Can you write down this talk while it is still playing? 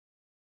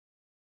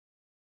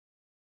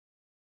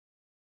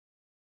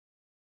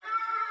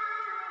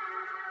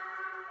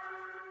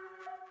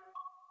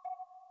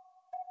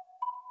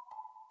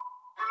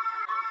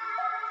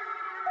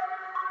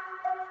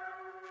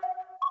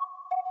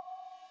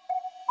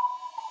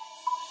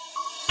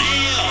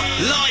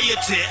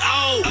Loyalty,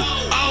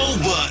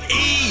 over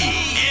E.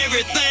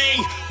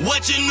 Everything,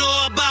 what you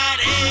know about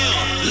L.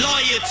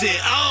 Loyalty,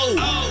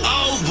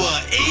 over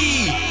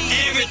E.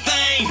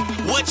 Everything,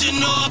 what you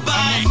know about.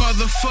 I'm a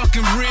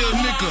motherfucking real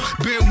nigga.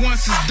 Been one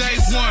since day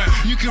one.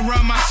 You can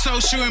run my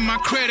social and my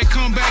credit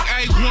come back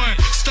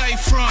A1. Stay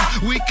from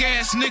weak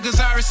ass niggas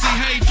I receive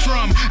hate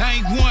from.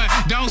 Ain't one,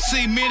 don't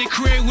see many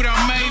create what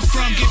I'm made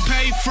from. Get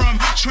paid from,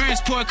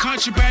 transport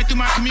country back through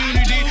my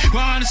community.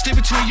 Well, understand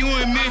between you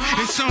and me,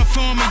 it's some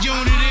form of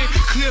unity.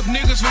 Clip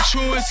niggas for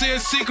truancy,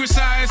 secrets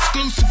I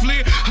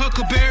exclusively.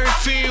 Huckleberry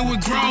fin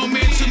with grown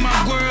men to my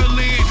world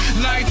in.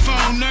 Life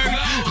on earth,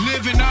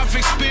 living off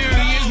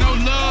experience. No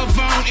love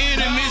on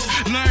enemies,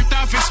 learned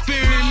off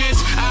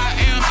experiments. I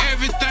am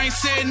everything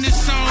said in this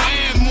song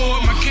and more.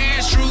 My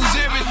cash rules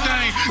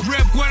everything.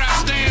 Rep what I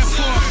stand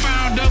for,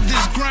 found of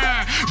this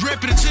grind.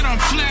 Rep it until I'm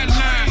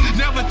flatline.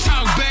 Never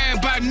talk bad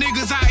about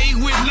niggas I eat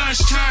with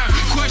lunchtime.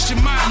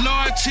 Question my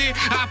loyalty,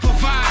 I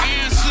provide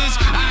answers.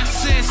 I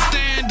set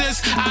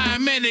standards, I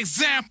am an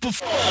example.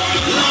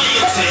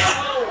 Loyalty.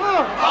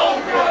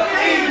 Over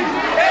E,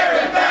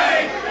 everything.